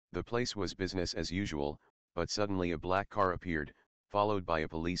The place was business as usual, but suddenly a black car appeared, followed by a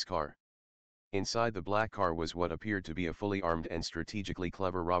police car. Inside the black car was what appeared to be a fully armed and strategically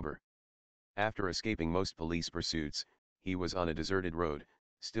clever robber. After escaping most police pursuits, he was on a deserted road,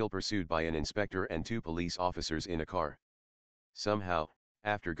 still pursued by an inspector and two police officers in a car. Somehow,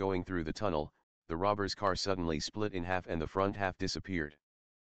 after going through the tunnel, the robber's car suddenly split in half and the front half disappeared.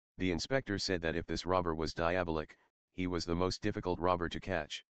 The inspector said that if this robber was Diabolik, he was the most difficult robber to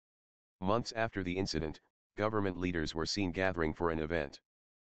catch. Months after the incident, government leaders were seen gathering for an event.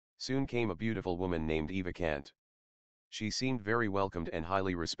 Soon came a beautiful woman named Eva Kant. She seemed very welcomed and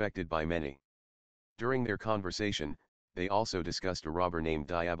highly respected by many. During their conversation, they also discussed a robber named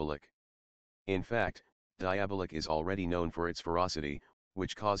Diabolik. In fact, Diabolik is already known for its ferocity,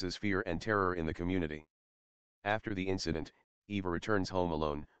 which causes fear and terror in the community. After the incident, Eva returns home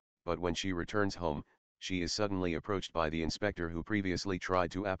alone, but when she returns home, she is suddenly approached by the inspector who previously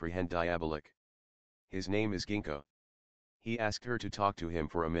tried to apprehend Diabolik. His name is Ginko. He asked her to talk to him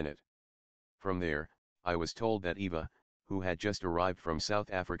for a minute. From there, I was told that Eva, who had just arrived from South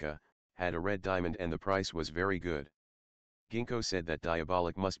Africa, had a red diamond and the price was very good. Ginko said that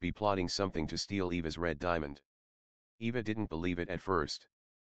Diabolik must be plotting something to steal Eva's red diamond. Eva didn't believe it at first.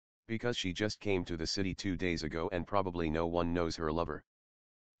 Because she just came to the city 2 days ago and probably no one knows her lover.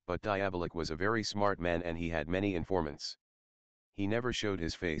 But Diabolik was a very smart man and he had many informants. He never showed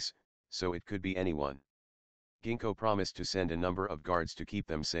his face, so it could be anyone. Ginko promised to send a number of guards to keep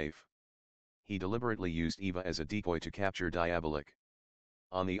them safe. He deliberately used Eva as a decoy to capture Diabolik.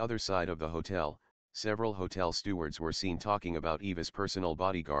 On the other side of the hotel, several hotel stewards were seen talking about Eva's personal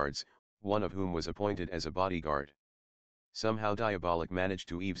bodyguards, one of whom was appointed as a bodyguard. Somehow Diabolik managed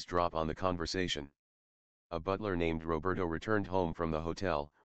to eavesdrop on the conversation. A butler named Roberto returned home from the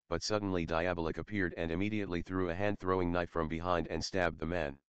hotel, but suddenly Diabolik appeared and immediately threw a hand-throwing knife from behind and stabbed the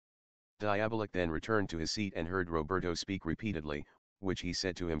man. Diabolik then returned to his seat and heard Roberto speak repeatedly, which he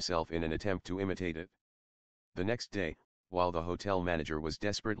said to himself in an attempt to imitate it. The next day, while the hotel manager was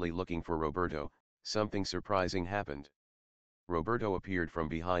desperately looking for Roberto, something surprising happened. Roberto appeared from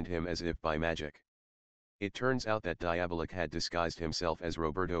behind him as if by magic. It turns out that Diabolik had disguised himself as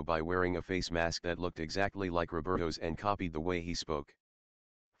Roberto by wearing a face mask that looked exactly like Roberto's and copied the way he spoke.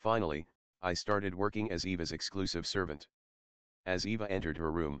 Finally, I started working as Eva's exclusive servant. As Eva entered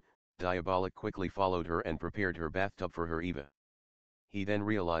her room, Diabolik quickly followed her and prepared her bathtub for her Eva. He then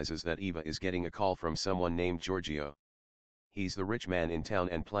realizes that Eva is getting a call from someone named Giorgio. He's the rich man in town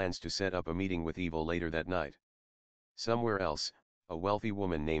and plans to set up a meeting with Eva later that night. Somewhere else, a wealthy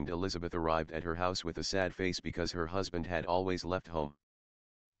woman named Elizabeth arrived at her house with a sad face because her husband had always left home.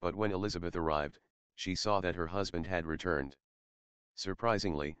 But when Elizabeth arrived, she saw that her husband had returned.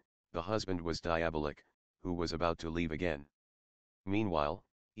 Surprisingly, the husband was Diabolik, who was about to leave again. Meanwhile,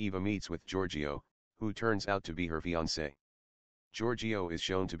 Eva meets with Giorgio, who turns out to be her fiancé. Giorgio is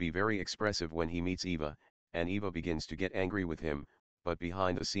shown to be very expressive when he meets Eva, and Eva begins to get angry with him, but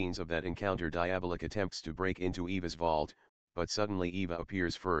behind the scenes of that encounter Diabolik attempts to break into Eva's vault, but suddenly Eva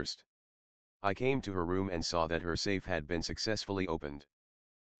appears first. I came to her room and saw that her safe had been successfully opened.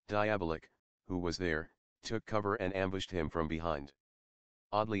 Diabolik, who was there, took cover and ambushed him from behind.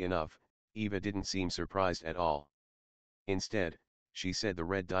 Oddly enough, Eva didn't seem surprised at all. Instead, she said the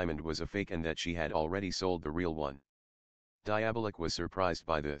red diamond was a fake and that she had already sold the real one. Diabolik was surprised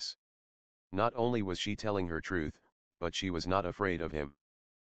by this. Not only was she telling her truth, but she was not afraid of him.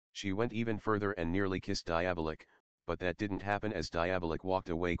 She went even further and nearly kissed Diabolik, but that didn't happen as Diabolik walked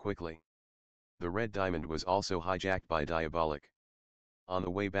away quickly. The red diamond was also hijacked by Diabolik. On the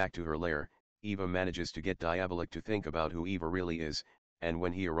way back to her lair, Eva manages to get Diabolik to think about who Eva really is, and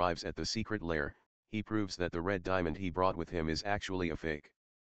when he arrives at the secret lair, he proves that the red diamond he brought with him is actually a fake.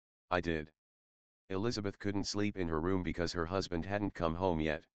 I did. Elizabeth couldn't sleep in her room because her husband hadn't come home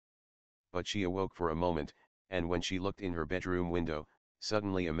yet. But she awoke for a moment, and when she looked in her bedroom window,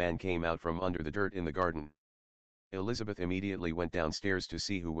 suddenly a man came out from under the dirt in the garden. Elizabeth immediately went downstairs to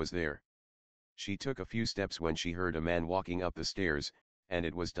see who was there. She took a few steps when she heard a man walking up the stairs, and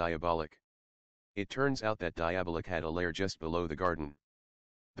it was Diabolik. It turns out that Diabolik had a lair just below the garden.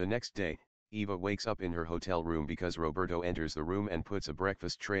 The next day, Eva wakes up in her hotel room because Roberto enters the room and puts a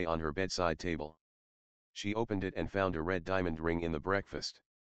breakfast tray on her bedside table. She opened it and found a red diamond ring in the breakfast.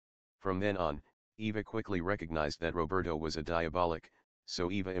 From then on, Eva quickly recognized that Roberto was a Diabolik,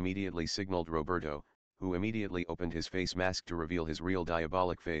 so Eva immediately signaled Roberto, who immediately opened his face mask to reveal his real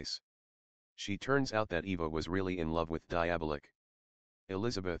Diabolik face. She turns out that Eva was really in love with Diabolik.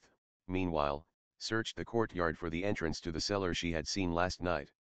 Elizabeth, meanwhile, searched the courtyard for the entrance to the cellar she had seen last night.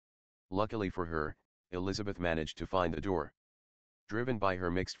 Luckily for her, Elizabeth managed to find the door. Driven by her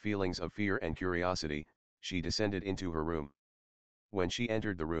mixed feelings of fear and curiosity, she descended into her room. When she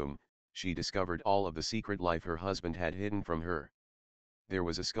entered the room, she discovered all of the secret life her husband had hidden from her. There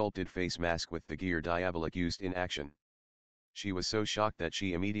was a sculpted face mask with the gear Diabolik used in action. She was so shocked that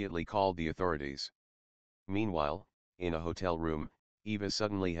she immediately called the authorities. Meanwhile, in a hotel room, Eva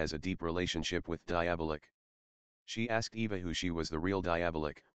suddenly has a deep relationship with Diabolik. She asked Eva who she was the real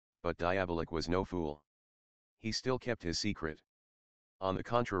Diabolik, but Diabolik was no fool. He still kept his secret. On the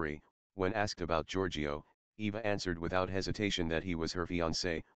contrary, when asked about Giorgio, Eva answered without hesitation that he was her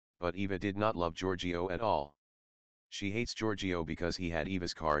fiancé, but Eva did not love Giorgio at all. She hates Giorgio because he had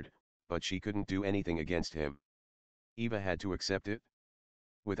Eva's card, but she couldn't do anything against him. Eva had to accept it.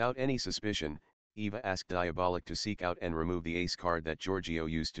 Without any suspicion, Eva asked Diabolik to seek out and remove the ace card that Giorgio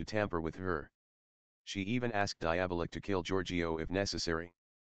used to tamper with her. She even asked Diabolik to kill Giorgio if necessary.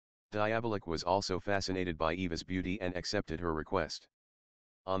 Diabolik was also fascinated by Eva's beauty and accepted her request.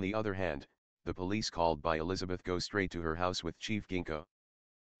 On the other hand, the police called by Elizabeth go straight to her house with Chief Ginko.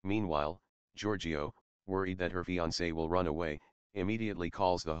 Meanwhile, Giorgio, worried that her fiancé will run away, immediately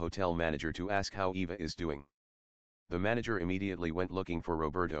calls the hotel manager to ask how Eva is doing. The manager immediately went looking for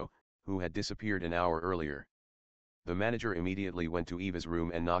Roberto, who had disappeared an hour earlier. The manager immediately went to Eva's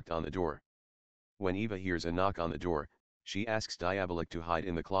room and knocked on the door. When Eva hears a knock on the door, she asks Diabolik to hide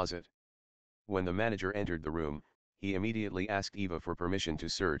in the closet. When the manager entered the room, he immediately asked Eva for permission to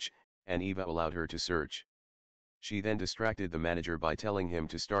search, and Eva allowed her to search. She then distracted the manager by telling him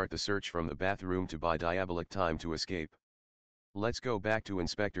to start the search from the bathroom to buy Diabolik time to escape. Let's go back to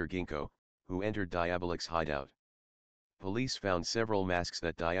Inspector Ginko, who entered Diabolik's hideout. Police found several masks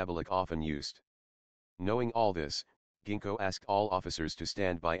that Diabolik often used. Knowing all this, Ginko asked all officers to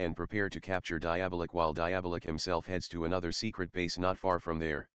stand by and prepare to capture Diabolik while Diabolik himself heads to another secret base not far from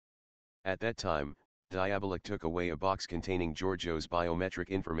there. At that time, Diabolik took away a box containing Giorgio's biometric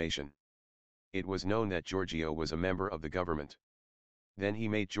information. It was known that Giorgio was a member of the government. Then he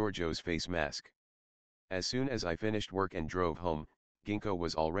made Giorgio's face mask. As soon as I finished work and drove home, Ginko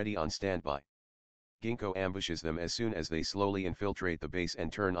was already on standby. Ginko ambushes them as soon as they slowly infiltrate the base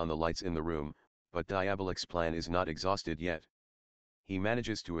and turn on the lights in the room, but Diabolik's plan is not exhausted yet. He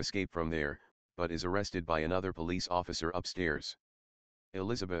manages to escape from there, but is arrested by another police officer upstairs.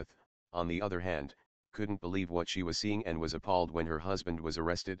 Elizabeth, on the other hand, couldn't believe what she was seeing and was appalled when her husband was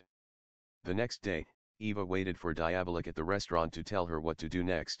arrested. The next day, Eva waited for Diabolik at the restaurant to tell her what to do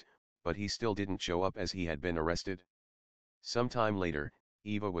next, but he still didn't show up as he had been arrested. Some time later,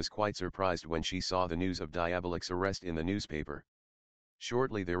 Eva was quite surprised when she saw the news of Diabolik's arrest in the newspaper.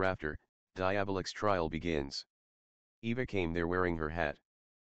 Shortly thereafter, Diabolik's trial begins. Eva came there wearing her hat.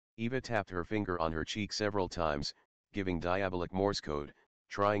 Eva tapped her finger on her cheek several times, giving Diabolik Morse code,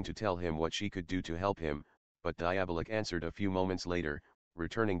 trying to tell him what she could do to help him, but Diabolik answered a few moments later,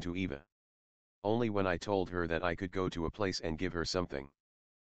 returning to Eva. Only when I told her that I could go to a place and give her something.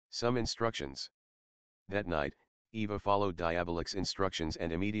 Some instructions. That night, Eva followed Diabolik's instructions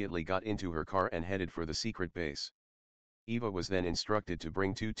and immediately got into her car and headed for the secret base. Eva was then instructed to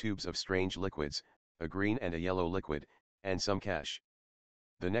bring 2 tubes of strange liquids, a green and a yellow liquid, and some cash.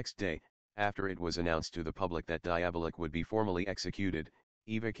 The next day, after it was announced to the public that Diabolik would be formally executed,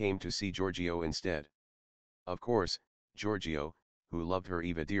 Eva came to see Giorgio instead. Of course, Giorgio, who loved her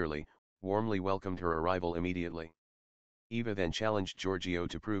Eva dearly, warmly welcomed her arrival immediately. Eva then challenged Giorgio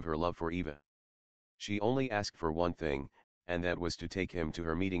to prove her love for Eva. She only asked for one thing, and that was to take him to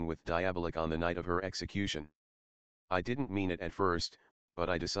her meeting with Diabolik on the night of her execution. I didn't mean it at first, but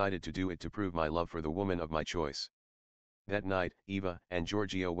I decided to do it to prove my love for the woman of my choice. That night, Eva and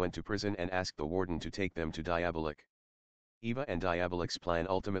Giorgio went to prison and asked the warden to take them to Diabolik. Eva and Diabolik's plan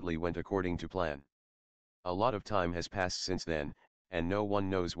ultimately went according to plan. A lot of time has passed since then, and no one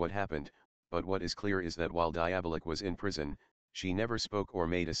knows what happened, but what is clear is that while Diabolik was in prison, she never spoke or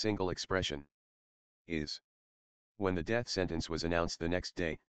made a single expression. When the death sentence was announced the next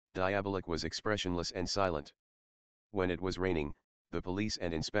day, Diabolik was expressionless and silent. When it was raining, the police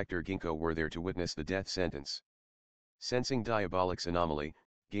and Inspector Ginko were there to witness the death sentence. Sensing Diabolik's anomaly,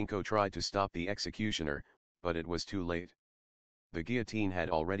 Ginko tried to stop the executioner, but it was too late. The guillotine had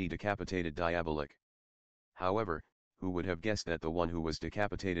already decapitated Diabolik. However, who would have guessed that the one who was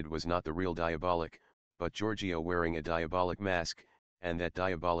decapitated was not the real Diabolik, but Giorgio wearing a Diabolik mask, and that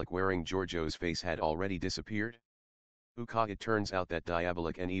Diabolik wearing Giorgio's face had already disappeared? It turns out that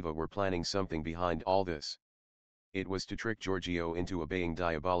Diabolik and Eva were planning something behind all this. It was to trick Giorgio into obeying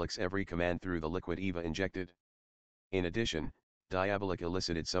Diabolik's every command through the liquid Eva injected. In addition, Diabolik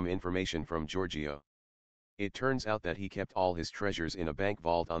elicited some information from Giorgio. It turns out that he kept all his treasures in a bank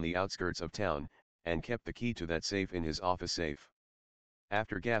vault on the outskirts of town, and kept the key to that safe in his office safe.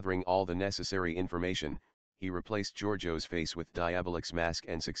 After gathering all the necessary information, he replaced Giorgio's face with Diabolik's mask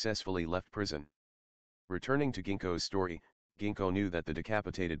and successfully left prison. Returning to Ginko's story, Ginko knew that the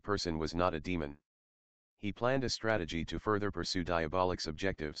decapitated person was not a demon. He planned a strategy to further pursue Diabolik's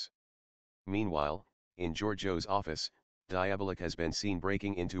objectives. Meanwhile, in Giorgio's office, Diabolik has been seen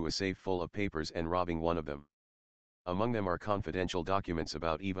breaking into a safe full of papers and robbing one of them. Among them are confidential documents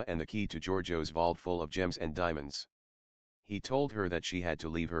about Eva and the key to Giorgio's vault full of gems and diamonds. He told her that she had to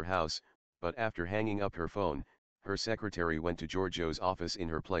leave her house, but after hanging up her phone, her secretary went to Giorgio's office in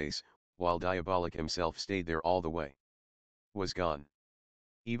her place, while Diabolik himself stayed there all the way. Was gone.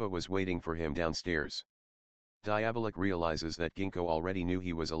 Eva was waiting for him downstairs. Diabolik realizes that Ginko already knew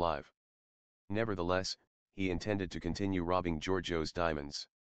he was alive. Nevertheless, he intended to continue robbing Giorgio's diamonds.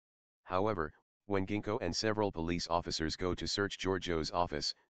 However, when Ginko and several police officers go to search Giorgio's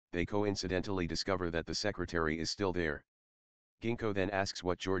office, they coincidentally discover that the secretary is still there. Ginko then asks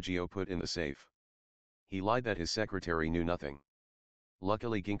what Giorgio put in the safe. He lied that his secretary knew nothing.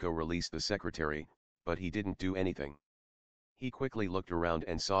 Luckily Ginko released the secretary, but he didn't do anything. He quickly looked around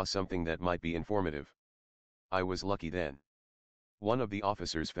and saw something that might be informative. I was lucky then. One of the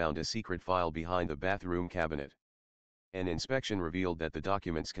officers found a secret file behind the bathroom cabinet. An inspection revealed that the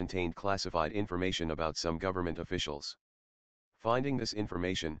documents contained classified information about some government officials. Finding this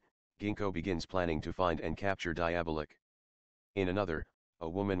information, Ginko begins planning to find and capture Diabolik. In another, a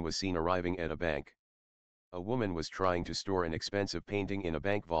woman was seen arriving at a bank. A woman was trying to store an expensive painting in a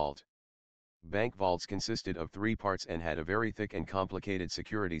bank vault. Bank vaults consisted of 3 parts and had a very thick and complicated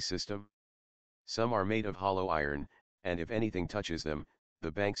security system. Some are made of hollow iron, and if anything touches them,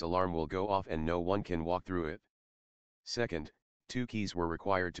 the bank's alarm will go off and no one can walk through it. Second, 2 keys were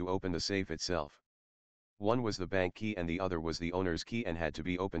required to open the safe itself. One was the bank key and the other was the owner's key and had to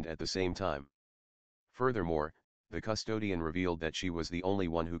be opened at the same time. Furthermore, the custodian revealed that she was the only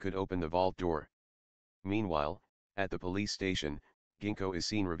one who could open the vault door. Meanwhile, at the police station, Ginko is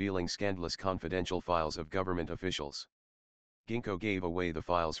seen revealing scandalous confidential files of government officials. Ginko gave away the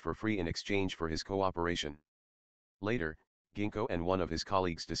files for free in exchange for his cooperation. Later, Ginko and one of his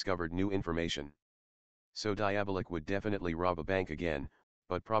colleagues discovered new information. So Diabolik would definitely rob a bank again,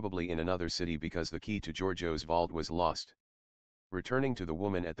 but probably in another city because the key to Giorgio's vault was lost. Returning to the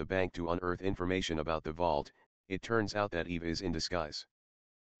woman at the bank to unearth information about the vault, it turns out that Eve is in disguise.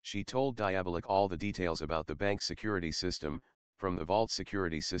 She told Diabolik all the details about the bank's security system, from the vault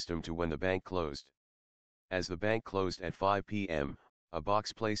security system to when the bank closed. As the bank closed at 5 p.m., a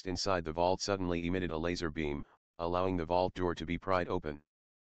box placed inside the vault suddenly emitted a laser beam, allowing the vault door to be pried open.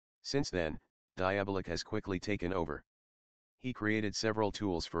 Since then, Diabolik has quickly taken over. He created several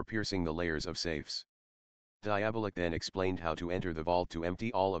tools for piercing the layers of safes. Diabolik then explained how to enter the vault to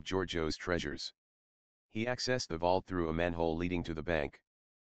empty all of Giorgio's treasures. He accessed the vault through a manhole leading to the bank.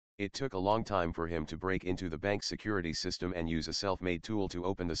 It took a long time for him to break into the bank's security system and use a self-made tool to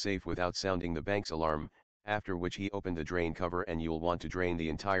open the safe without sounding the bank's alarm, after which he opened the drain cover and you'll want to drain the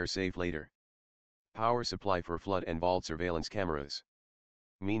entire safe later. Power supply for flood and vault surveillance cameras.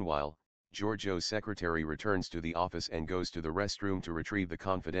 Meanwhile, Giorgio's secretary returns to the office and goes to the restroom to retrieve the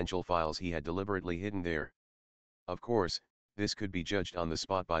confidential files he had deliberately hidden there. Of course, this could be judged on the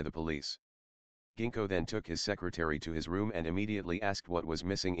spot by the police. Ginko then took his secretary to his room and immediately asked what was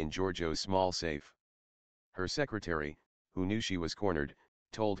missing in Giorgio's small safe. Her secretary, who knew she was cornered,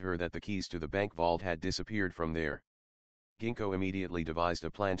 told her that the keys to the bank vault had disappeared from there. Ginko immediately devised a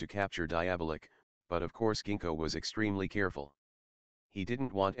plan to capture Diabolik, but of course Ginko was extremely careful. He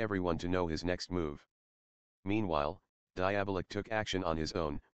didn't want everyone to know his next move. Meanwhile, Diabolik took action on his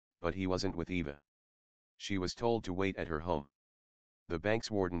own, but he wasn't with Eva. She was told to wait at her home. The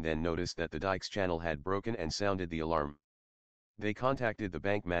bank's warden then noticed that the dike's channel had broken and sounded the alarm. They contacted the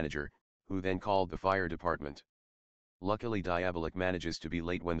bank manager, who then called the fire department. Luckily Diabolik manages to be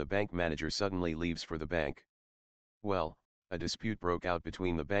late when the bank manager suddenly leaves for the bank. Well, a dispute broke out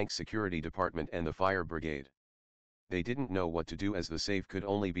between the bank's security department and the fire brigade. They didn't know what to do as the safe could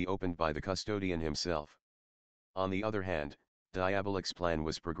only be opened by the custodian himself. On the other hand, Diabolik's plan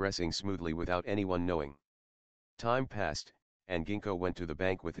was progressing smoothly without anyone knowing. Time passed, and Ginko went to the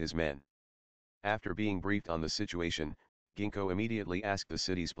bank with his men. After being briefed on the situation, Ginko immediately asked the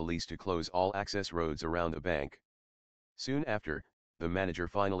city's police to close all access roads around the bank. Soon after, the manager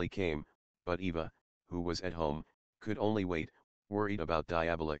finally came, but Eva, who was at home, could only wait, worried about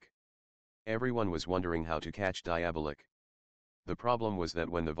Diabolik. Everyone was wondering how to catch Diabolik. The problem was that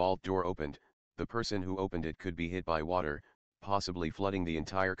when the vault door opened, the person who opened it could be hit by water, possibly flooding the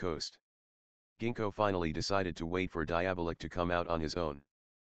entire coast. Ginko finally decided to wait for Diabolik to come out on his own.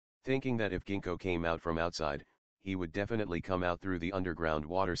 Thinking that if Ginko came out from outside, he would definitely come out through the underground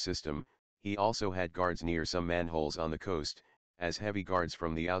water system. He also had guards near some manholes on the coast, as heavy guards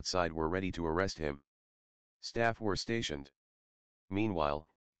from the outside were ready to arrest him. Staff were stationed. Meanwhile,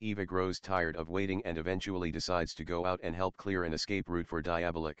 Eva grows tired of waiting and eventually decides to go out and help clear an escape route for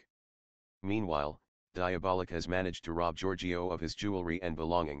Diabolik. Meanwhile, Diabolik has managed to rob Giorgio of his jewelry and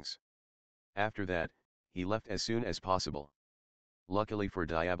belongings. After that, he left as soon as possible. Luckily for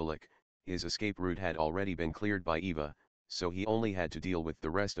Diabolik, his escape route had already been cleared by Eva, so he only had to deal with the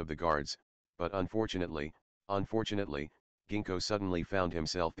rest of the guards, but unfortunately, Ginko suddenly found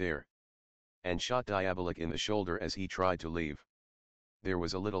himself there and shot Diabolik in the shoulder as he tried to leave. There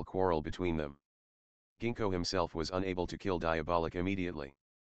was a little quarrel between them. Ginko himself was unable to kill Diabolik immediately.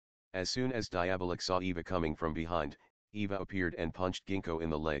 As soon as Diabolik saw Eva coming from behind, Eva appeared and punched Ginko in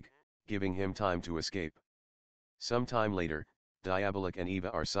the leg, giving him time to escape. Some time later, Diabolik and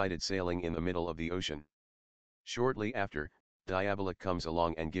Eva are sighted sailing in the middle of the ocean. Shortly after, Diabolik comes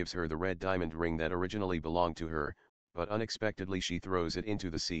along and gives her the red diamond ring that originally belonged to her, but unexpectedly she throws it into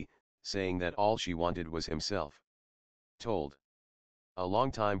the sea, saying that all she wanted was himself. Told. A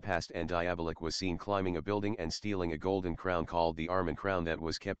long time passed and Diabolik was seen climbing a building and stealing a golden crown called the Armand crown that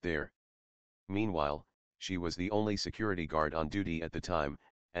was kept there. Meanwhile, she was the only security guard on duty at the time,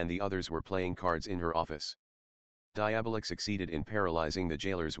 and the others were playing cards in her office. Diabolik succeeded in paralyzing the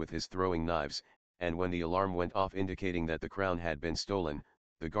jailers with his throwing knives, and when the alarm went off indicating that the crown had been stolen,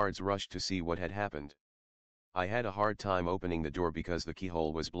 the guards rushed to see what had happened. I had a hard time opening the door because the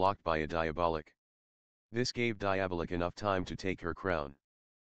keyhole was blocked by a Diabolik. This gave Diabolik enough time to take her crown.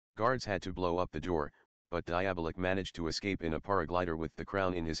 Guards had to blow up the door, but Diabolik managed to escape in a paraglider with the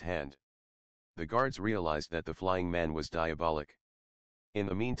crown in his hand. The guards realized that the flying man was Diabolik. In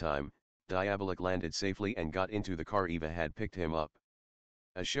the meantime, Diabolik landed safely and got into the car Eva had picked him up.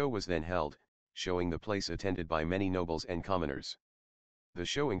 A show was then held, showing the place attended by many nobles and commoners. The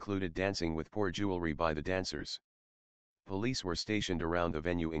show included dancing with poor jewelry by the dancers. Police were stationed around the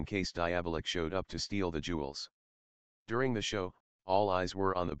venue in case Diabolik showed up to steal the jewels. During the show, all eyes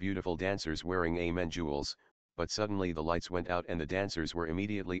were on the beautiful dancers wearing amen jewels, but suddenly the lights went out and the dancers were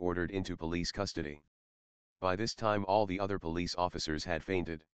immediately ordered into police custody. By this time all the other police officers had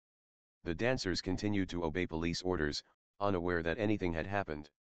fainted. The dancers continued to obey police orders, unaware that anything had happened.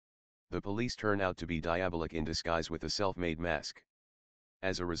 The police turn out to be Diabolik in disguise with a self-made mask.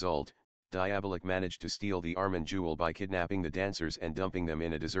 As a result, Diabolik managed to steal the Armand jewel by kidnapping the dancers and dumping them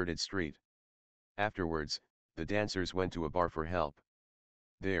in a deserted street. Afterwards, the dancers went to a bar for help.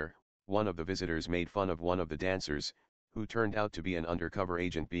 There, one of the visitors made fun of one of the dancers, who turned out to be an undercover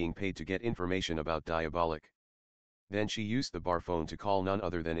agent being paid to get information about Diabolik. Then she used the bar phone to call none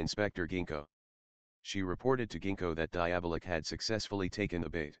other than Inspector Ginko. She reported to Ginko that Diabolik had successfully taken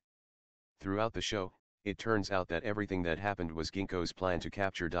the bait. Throughout the show, it turns out that everything that happened was Ginko's plan to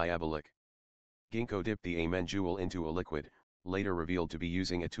capture Diabolik. Ginko dipped the Amen jewel into a liquid, later revealed to be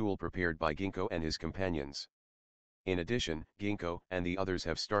using a tool prepared by Ginko and his companions. In addition, Ginko and the others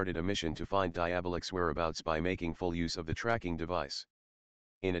have started a mission to find Diabolik's whereabouts by making full use of the tracking device.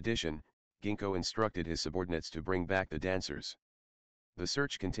 In addition, Ginko instructed his subordinates to bring back the dancers. The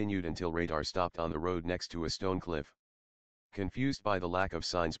search continued until radar stopped on the road next to a stone cliff. Confused by the lack of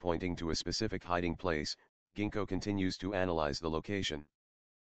signs pointing to a specific hiding place, Ginko continues to analyze the location.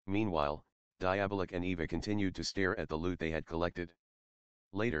 Meanwhile, Diabolik and Eva continued to stare at the loot they had collected.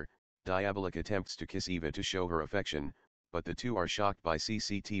 Later, Diabolik attempts to kiss Eva to show her affection, but the two are shocked by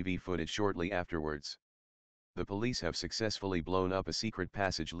CCTV footage shortly afterwards. The police have successfully blown up a secret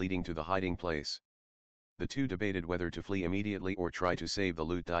passage leading to the hiding place. The two debated whether to flee immediately or try to save the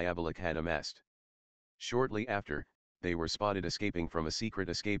loot Diabolik had amassed. Shortly after, they were spotted escaping from a secret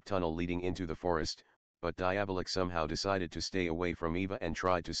escape tunnel leading into the forest, but Diabolik somehow decided to stay away from Eva and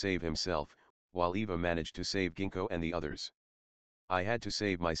tried to save himself, while Eva managed to save Ginko and the others. I had to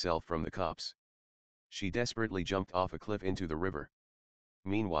save myself from the cops. She desperately jumped off a cliff into the river.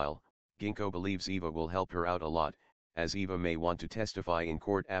 Meanwhile, Ginko believes Eva will help her out a lot, as Eva may want to testify in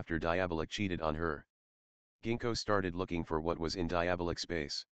court after Diabolik cheated on her. Ginko started looking for what was in Diabolik's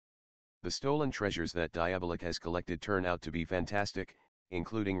base. The stolen treasures that Diabolik has collected turn out to be fantastic,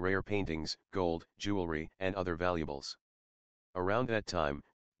 including rare paintings, gold, jewelry, and other valuables. Around that time,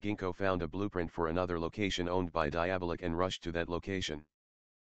 Ginko found a blueprint for another location owned by Diabolik and rushed to that location.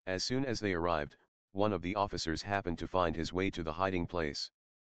 As soon as they arrived, one of the officers happened to find his way to the hiding place.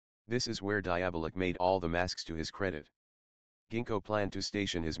 This is where Diabolik made all the masks to his credit. Ginko planned to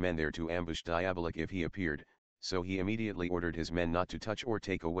station his men there to ambush Diabolik if he appeared, so he immediately ordered his men not to touch or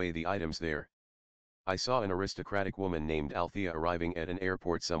take away the items there. I saw an aristocratic woman named Althea arriving at an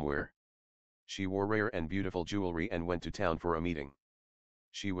airport somewhere. She wore rare and beautiful jewelry and went to town for a meeting.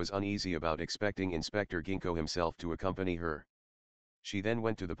 She was uneasy about expecting Inspector Ginko himself to accompany her. She then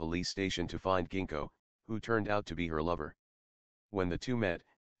went to the police station to find Ginko, who turned out to be her lover. When the two met,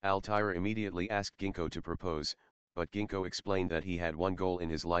 Altair immediately asked Ginko to propose, but Ginko explained that he had one goal in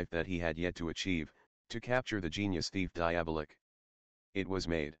his life that he had yet to achieve, to capture the genius thief Diabolik. It was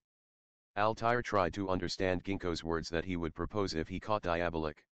made. Altair tried to understand Ginko's words that he would propose if he caught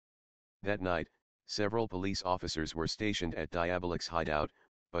Diabolik. That night, several police officers were stationed at Diabolik's hideout,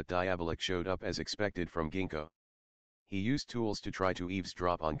 but Diabolik showed up as expected from Ginko. He used tools to try to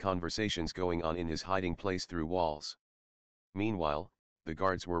eavesdrop on conversations going on in his hiding place through walls. Meanwhile, the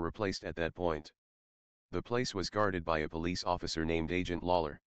guards were replaced at that point. The place was guarded by a police officer named Agent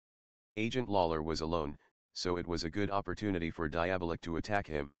Lawler. Agent Lawler was alone, so it was a good opportunity for Diabolik to attack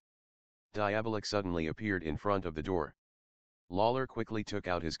him. Diabolik suddenly appeared in front of the door. Lawler quickly took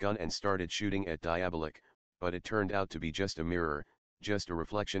out his gun and started shooting at Diabolik, but it turned out to be just a mirror, just a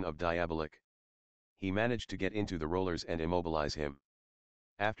reflection of Diabolik. He managed to get into the rollers and immobilize him.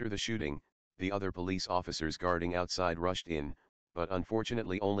 After the shooting, the other police officers guarding outside rushed in, but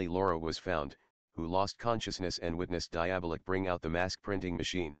unfortunately only Laura was found, who lost consciousness and witnessed Diabolik bring out the mask printing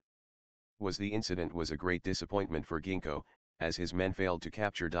machine. The incident was a great disappointment for Ginko, as his men failed to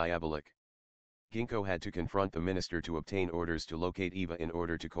capture Diabolik. Ginko had to confront the minister to obtain orders to locate Eva in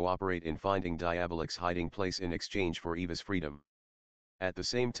order to cooperate in finding Diabolik's hiding place in exchange for Eva's freedom. At the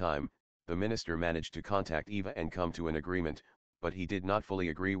same time, the minister managed to contact Eva and come to an agreement, but he did not fully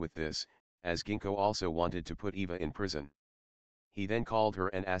agree with this, as Ginko also wanted to put Eva in prison. He then called her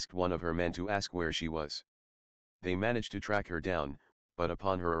and asked one of her men to ask where she was. They managed to track her down, but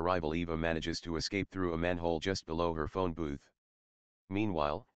upon her arrival Eva manages to escape through a manhole just below her phone booth.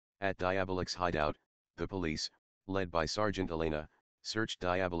 Meanwhile, at Diabolik's hideout, the police, led by Sergeant Elena, searched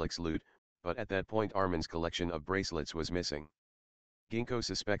Diabolik's loot, but at that point Armin's collection of bracelets was missing. Ginko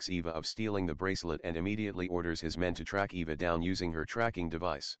suspects Eva of stealing the bracelet and immediately orders his men to track Eva down using her tracking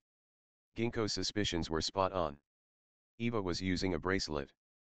device. Ginko's suspicions were spot on. Eva was using a bracelet.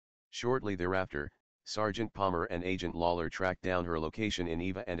 Shortly thereafter, Sergeant Palmer and Agent Lawler tracked down her location in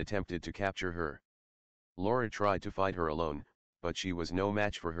Eva and attempted to capture her. Laura tried to fight her alone, but she was no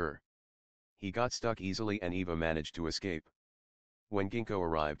match for her. He got stuck easily and Eva managed to escape. When Ginko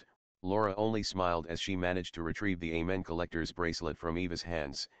arrived, Laura only smiled as she managed to retrieve the Amen collector's bracelet from Eva's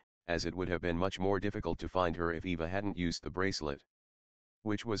hands, as it would have been much more difficult to find her if Eva hadn't used the bracelet.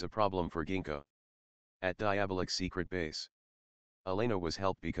 Which was a problem for Ginko. At Diabolik's secret base, Elena was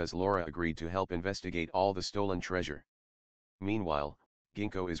helped because Laura agreed to help investigate all the stolen treasure. Meanwhile,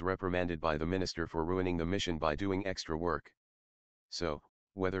 Ginko is reprimanded by the minister for ruining the mission by doing extra work. So,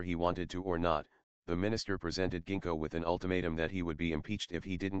 whether he wanted to or not, the minister presented Ginko with an ultimatum that he would be impeached if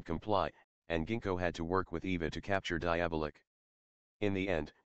he didn't comply, and Ginko had to work with Eva to capture Diabolik. In the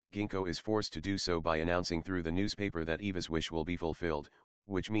end, Ginko is forced to do so by announcing through the newspaper that Eva's wish will be fulfilled,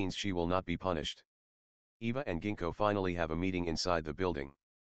 which means she will not be punished. Eva and Ginko finally have a meeting inside the building.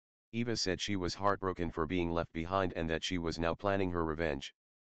 Eva said she was heartbroken for being left behind and that she was now planning her revenge.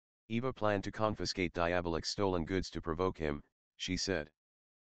 Eva planned to confiscate Diabolik's stolen goods to provoke him, she said.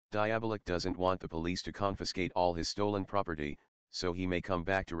 Diabolik doesn't want the police to confiscate all his stolen property, so he may come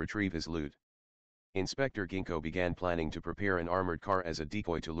back to retrieve his loot. Inspector Ginko began planning to prepare an armored car as a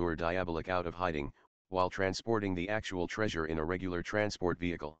decoy to lure Diabolik out of hiding, while transporting the actual treasure in a regular transport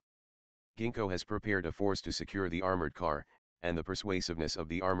vehicle. Ginko has prepared a force to secure the armored car, and the persuasiveness of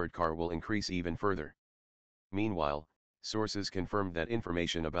the armored car will increase even further. Meanwhile, sources confirmed that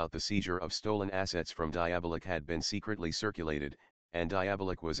information about the seizure of stolen assets from Diabolik had been secretly circulated, and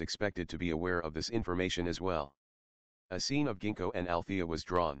Diabolik was expected to be aware of this information as well. A scene of Ginko and Althea was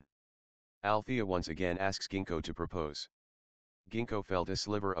drawn. Althea once again asks Ginko to propose. Ginko felt a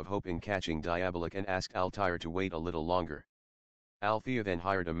sliver of hope in catching Diabolik and asked Altair to wait a little longer. Althea then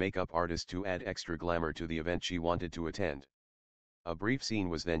hired a makeup artist to add extra glamour to the event she wanted to attend. A brief scene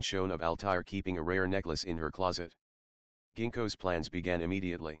was then shown of Altair keeping a rare necklace in her closet. Ginko's plans began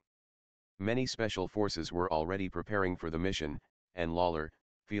immediately. Many special forces were already preparing for the mission, and Lawler,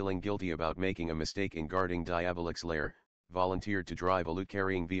 feeling guilty about making a mistake in guarding Diabolik's lair, volunteered to drive a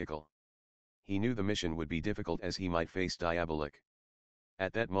loot-carrying vehicle. He knew the mission would be difficult as he might face Diabolik.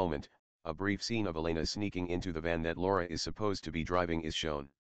 At that moment, a brief scene of Elena sneaking into the van that Laura is supposed to be driving is shown.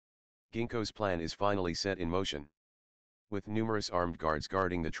 Ginko's plan is finally set in motion. With numerous armed guards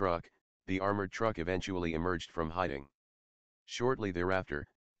guarding the truck, the armored truck eventually emerged from hiding. Shortly thereafter,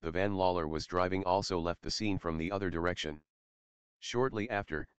 the van Lawler was driving also left the scene from the other direction. Shortly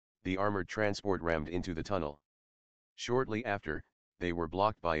after, the armored transport rammed into the tunnel. Shortly after, they were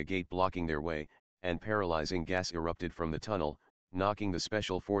blocked by a gate blocking their way, and paralyzing gas erupted from the tunnel, knocking the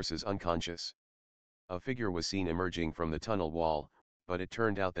special forces unconscious. A figure was seen emerging from the tunnel wall, but it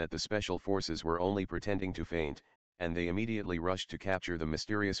turned out that the special forces were only pretending to faint, and they immediately rushed to capture the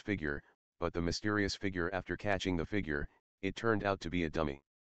mysterious figure, but the mysterious figure, after catching the figure, it turned out to be a dummy.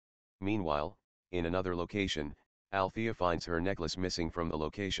 Meanwhile, in another location, Althea finds her necklace missing from the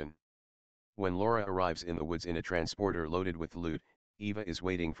location. When Laura arrives in the woods in a transporter loaded with loot, Eva is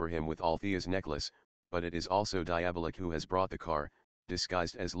waiting for him with Althea's necklace, but it is also Diabolik who has brought the car,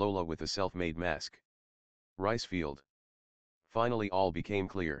 disguised as Lola with a self-made mask. Rice field. Finally all became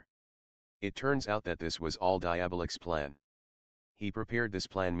clear. It turns out that this was all Diabolik's plan. He prepared this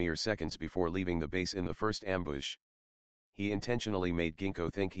plan mere seconds before leaving the base in the first ambush. He intentionally made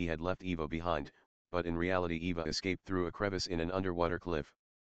Ginko think he had left Eva behind, but in reality Eva escaped through a crevice in an underwater cliff.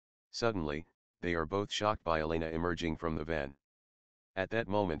 Suddenly, they are both shocked by Elena emerging from the van. At that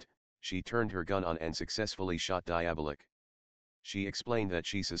moment, she turned her gun on and successfully shot Diabolik. She explained that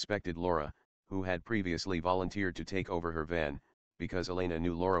she suspected Laura, who had previously volunteered to take over her van, because Elena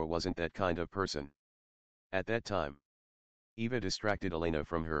knew Laura wasn't that kind of person. At that time, Eva distracted Elena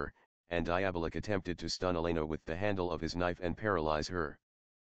from her, and Diabolik attempted to stun Elena with the handle of his knife and paralyze her.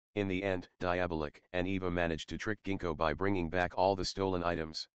 In the end, Diabolik and Eva managed to trick Ginko by bringing back all the stolen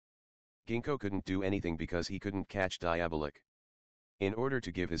items. Ginko couldn't do anything because he couldn't catch Diabolik. In order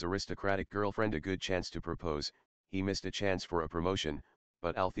to give his aristocratic girlfriend a good chance to propose, he missed a chance for a promotion,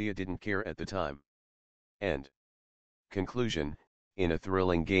 but Althea didn't care at the time. End. Conclusion: in a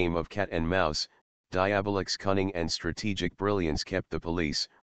thrilling game of cat and mouse, Diabolik's cunning and strategic brilliance kept the police,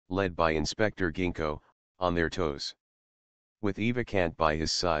 led by Inspector Ginko, on their toes. With Eva Kant by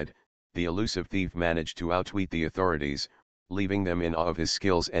his side, the elusive thief managed to outwit the authorities, leaving them in awe of his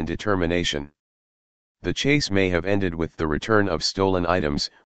skills and determination. The chase may have ended with the return of stolen items,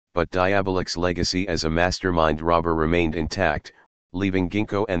 but Diabolik's legacy as a mastermind robber remained intact, leaving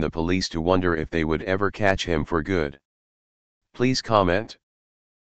Ginko and the police to wonder if they would ever catch him for good. Please comment.